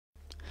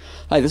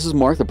Hi, this is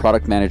Mark, the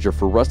product manager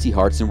for Rusty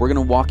Hearts, and we're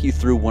going to walk you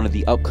through one of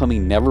the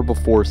upcoming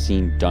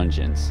never-before-seen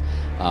dungeons.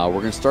 We're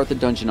going to start the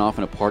dungeon off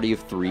in a party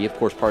of 3. Of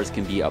course, parties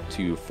can be up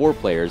to 4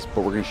 players, but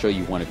we're going to show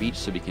you one of each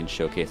so we can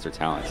showcase their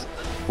talents.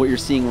 What you're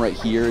seeing right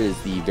here is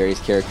the various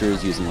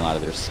characters using a lot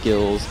of their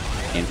skills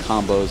and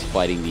combos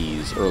fighting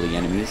these early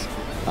enemies.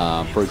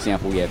 For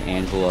example, we have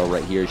Angela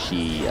right here.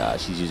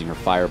 She's using her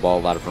fireball,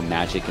 a lot of her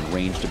magic and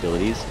ranged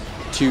abilities.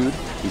 Tude,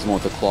 he's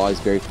one with the claw, he's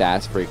very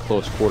fast, very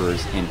close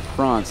quarters. And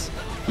France,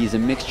 he's a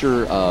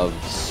mixture of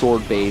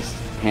sword-based,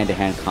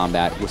 hand-to-hand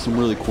combat with some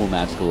really cool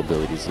magical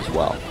abilities as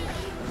well.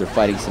 They're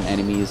fighting some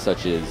enemies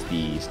such as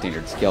the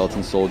standard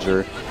skeleton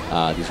soldier,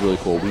 these really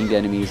cool winged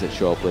enemies that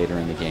show up later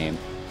in the game,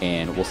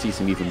 and we'll see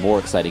some even more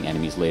exciting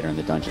enemies later in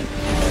the dungeon.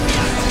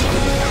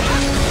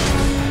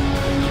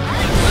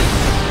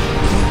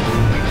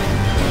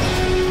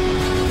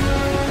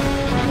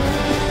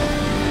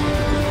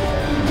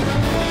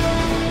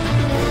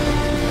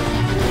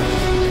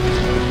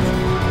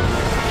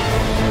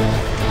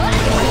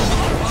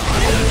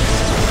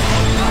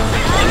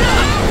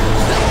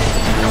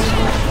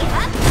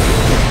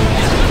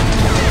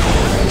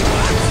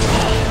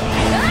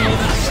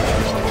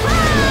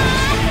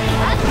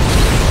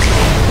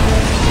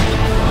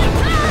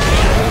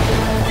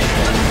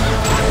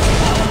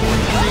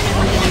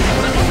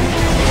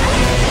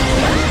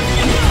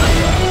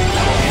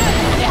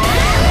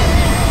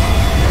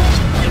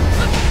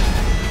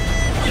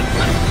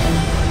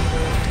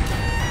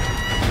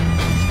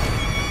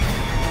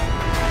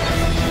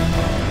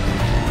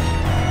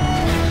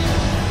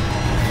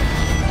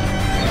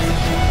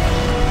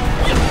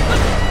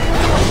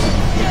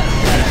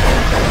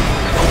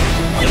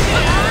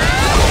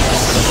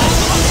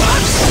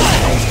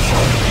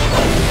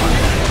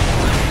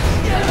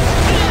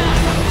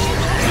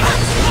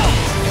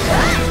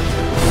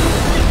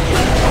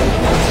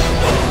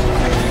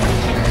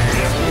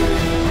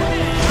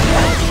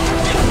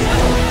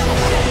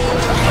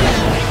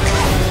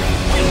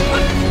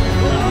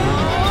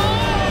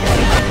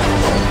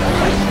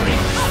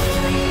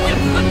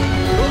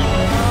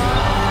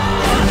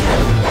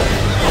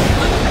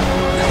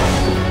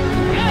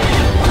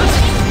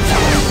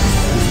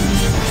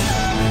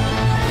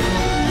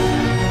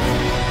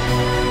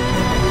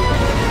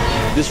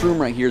 This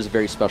room right here is a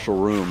very special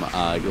room.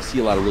 You'll see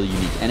a lot of really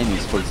unique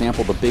enemies. For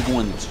example, the big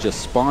one that's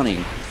just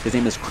spawning, his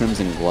name is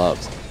Crimson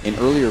Gloves. An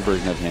earlier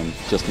version of him,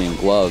 just named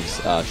Gloves,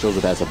 shows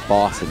up as a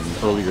boss in an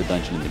earlier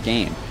dungeon in the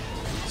game.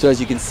 So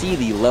as you can see,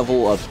 the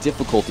level of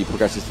difficulty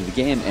progresses through the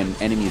game, and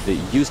enemies that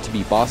used to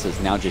be bosses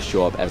now just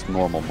show up as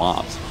normal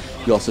mobs.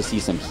 You also see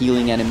some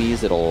healing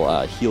enemies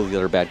that'll heal the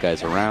other bad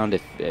guys around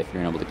if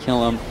you're able to kill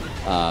them.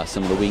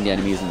 Some of the winged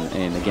enemies,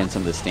 and again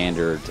some of the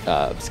standard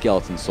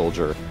skeleton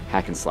soldier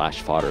hack and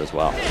slash fodder as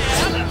well.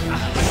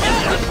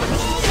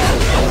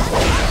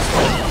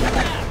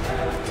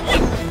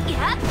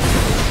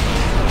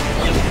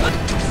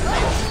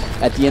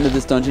 At the end of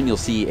this dungeon, you'll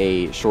see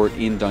a short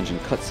in-dungeon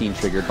cutscene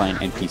triggered by an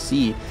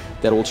NPC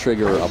that will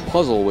trigger a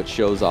puzzle which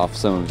shows off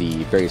some of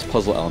the various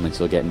puzzle elements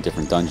you'll get in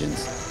different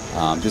dungeons.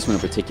 This one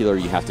in particular,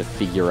 you have to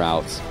figure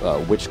out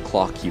which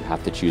clock you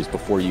have to choose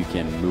before you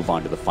can move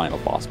on to the final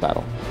boss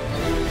battle.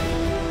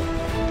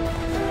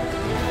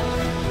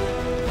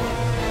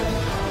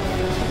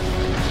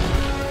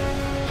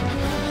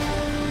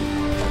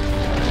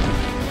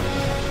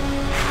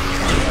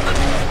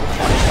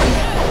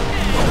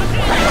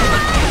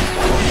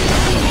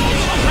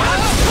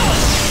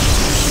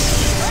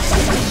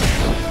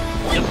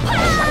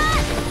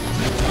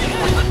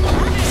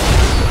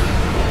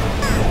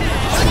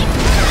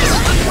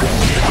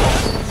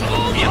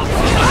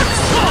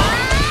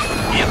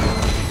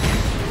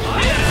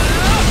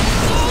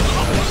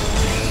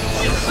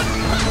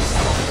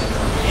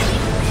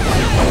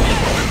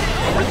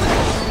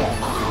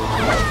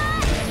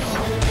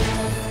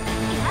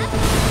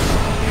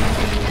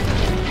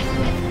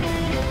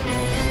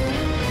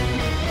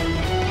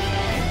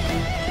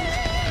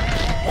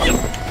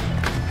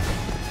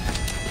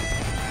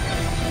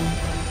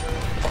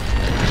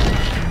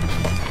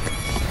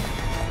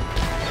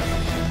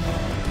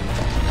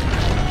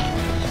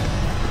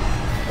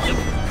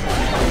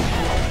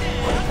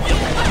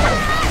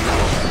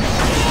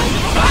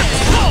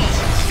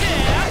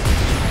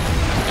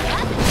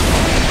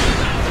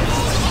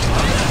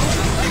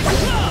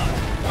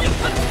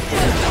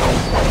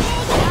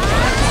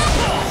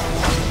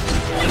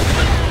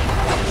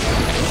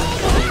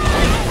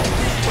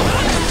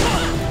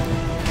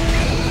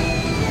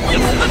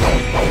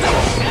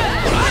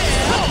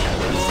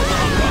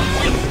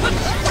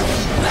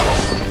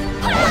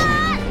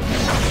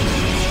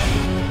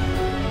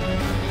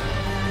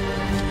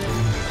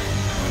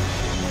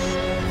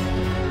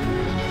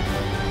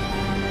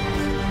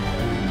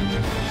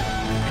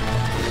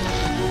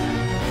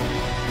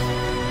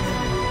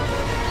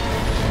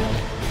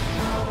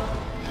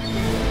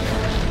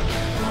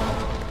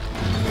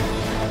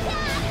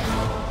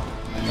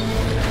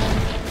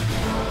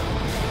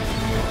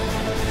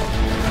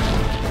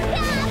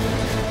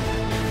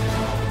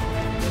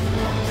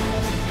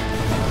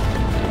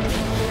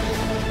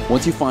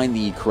 Once you find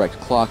the correct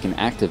clock and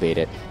activate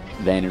it,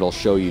 then it'll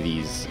show you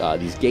these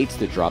gates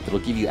that drop. It'll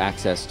give you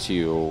access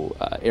to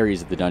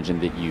areas of the dungeon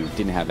that you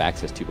didn't have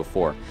access to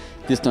before.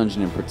 This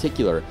dungeon in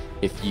particular,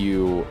 if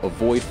you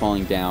avoid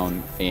falling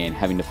down and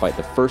having to fight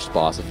the first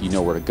boss, if you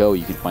know where to go,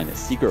 you can find the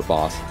secret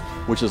boss,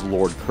 which is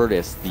Lord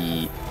Curtis,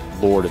 the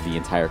lord of the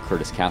entire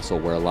Curtis Castle,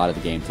 where a lot of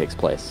the game takes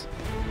place.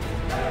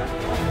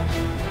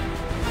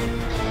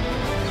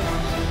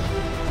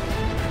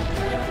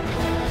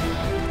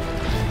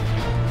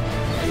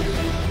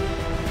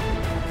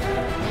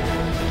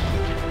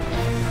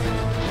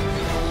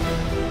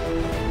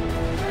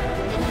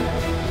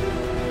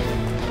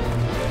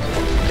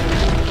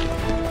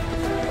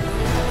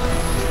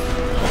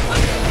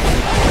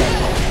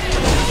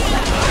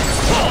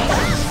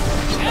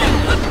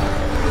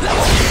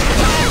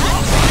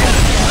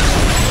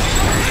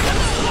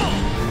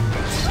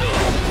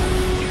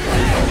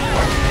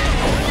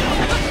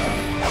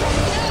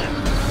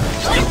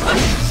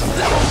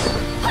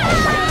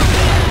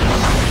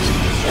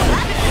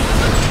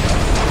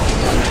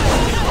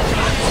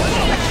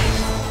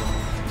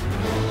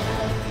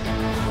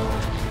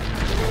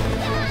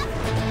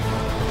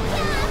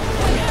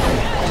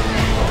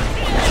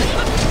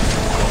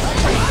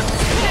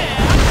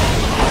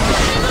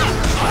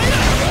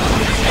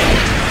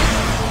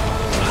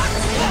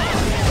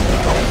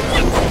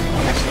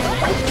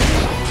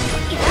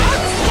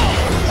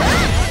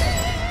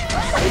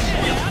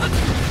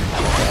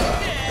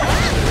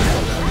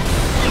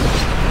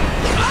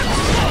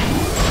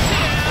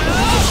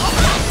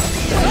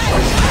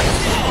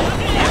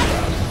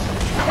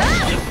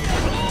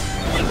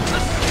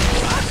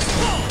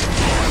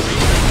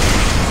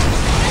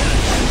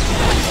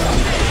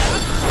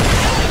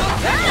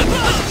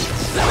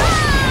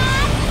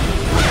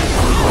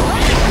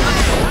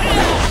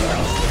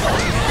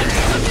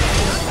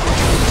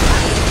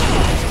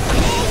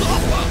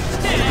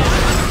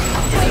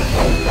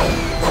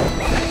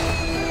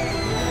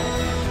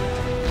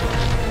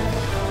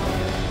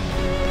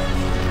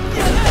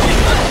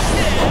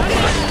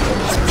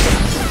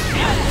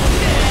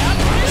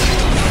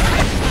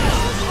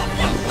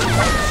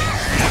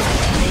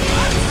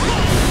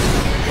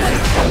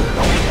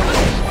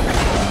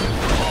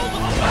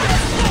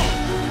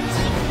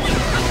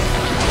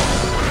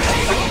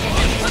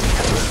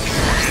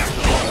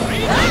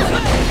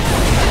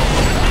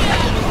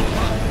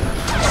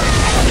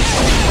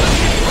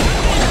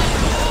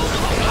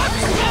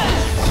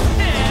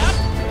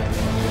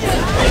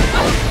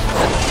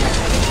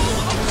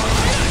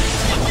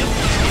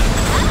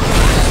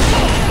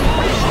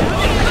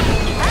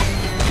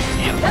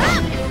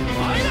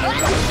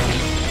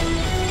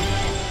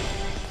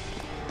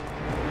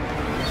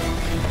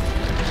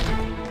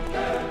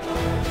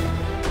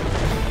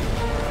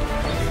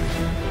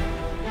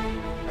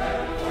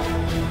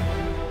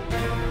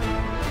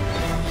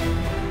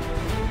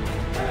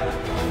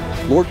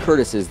 Lord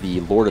Curtis is the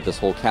lord of this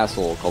whole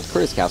castle called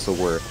Curtis Castle,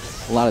 where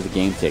a lot of the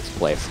game takes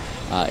place.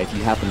 If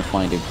you happen to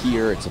find him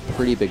here, it's a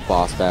pretty big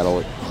boss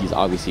battle. He's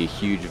obviously a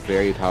huge,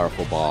 very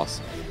powerful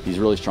boss. He's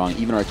really strong.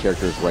 Even our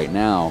characters right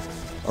now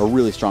are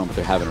really strong, but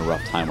they're having a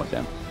rough time with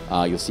him.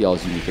 You'll see all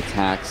his unique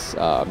attacks.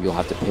 You'll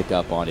have to pick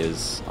up on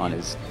his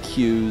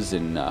cues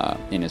and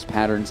in his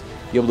patterns,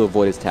 be able to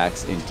avoid his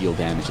attacks and deal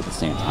damage at the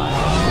same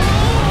time.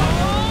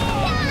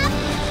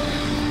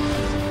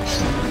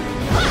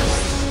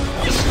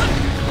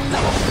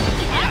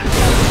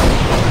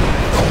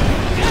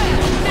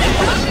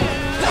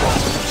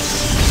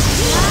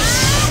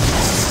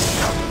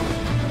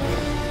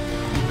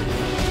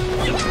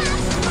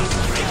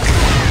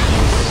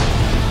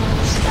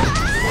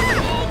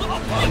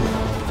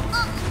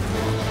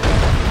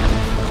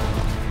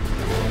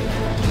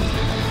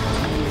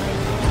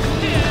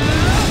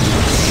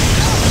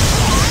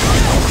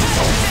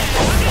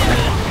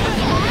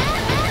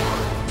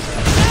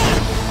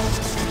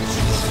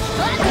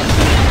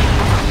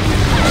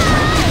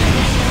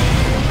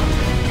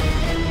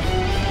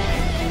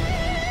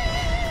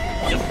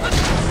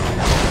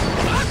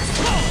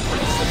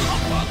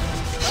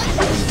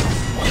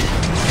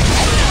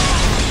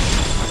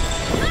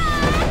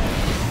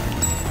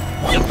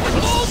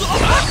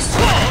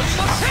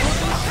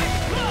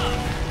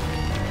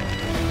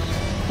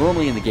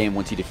 Normally in the game,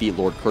 once you defeat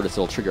Lord Curtis,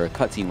 it'll trigger a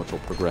cutscene which will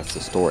progress the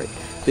story.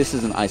 This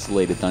is an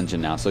isolated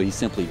dungeon now, so he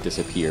simply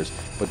disappears,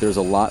 but there's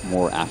a lot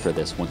more after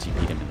this once you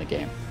beat him in the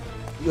game.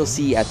 You'll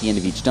see at the end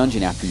of each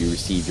dungeon after you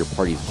receive your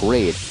party's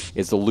grade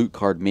is the loot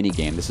card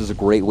minigame. This is a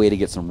great way to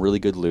get some really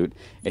good loot.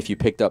 If you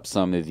picked up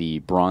some of the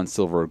bronze,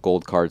 silver, or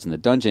gold cards in the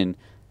dungeon,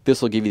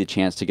 this will give you the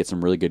chance to get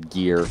some really good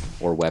gear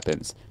or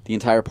weapons. The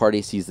entire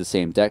party sees the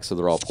same deck, so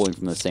they're all pulling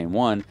from the same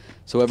one,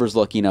 so whoever's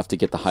lucky enough to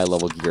get the high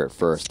level gear at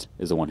first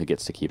is the one who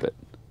gets to keep it.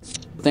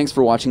 Thanks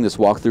for watching this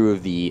walkthrough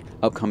of the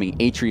upcoming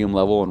Atrium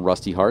level in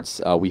Rusty Hearts.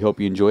 We hope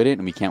you enjoyed it,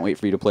 and we can't wait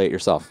for you to play it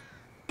yourself.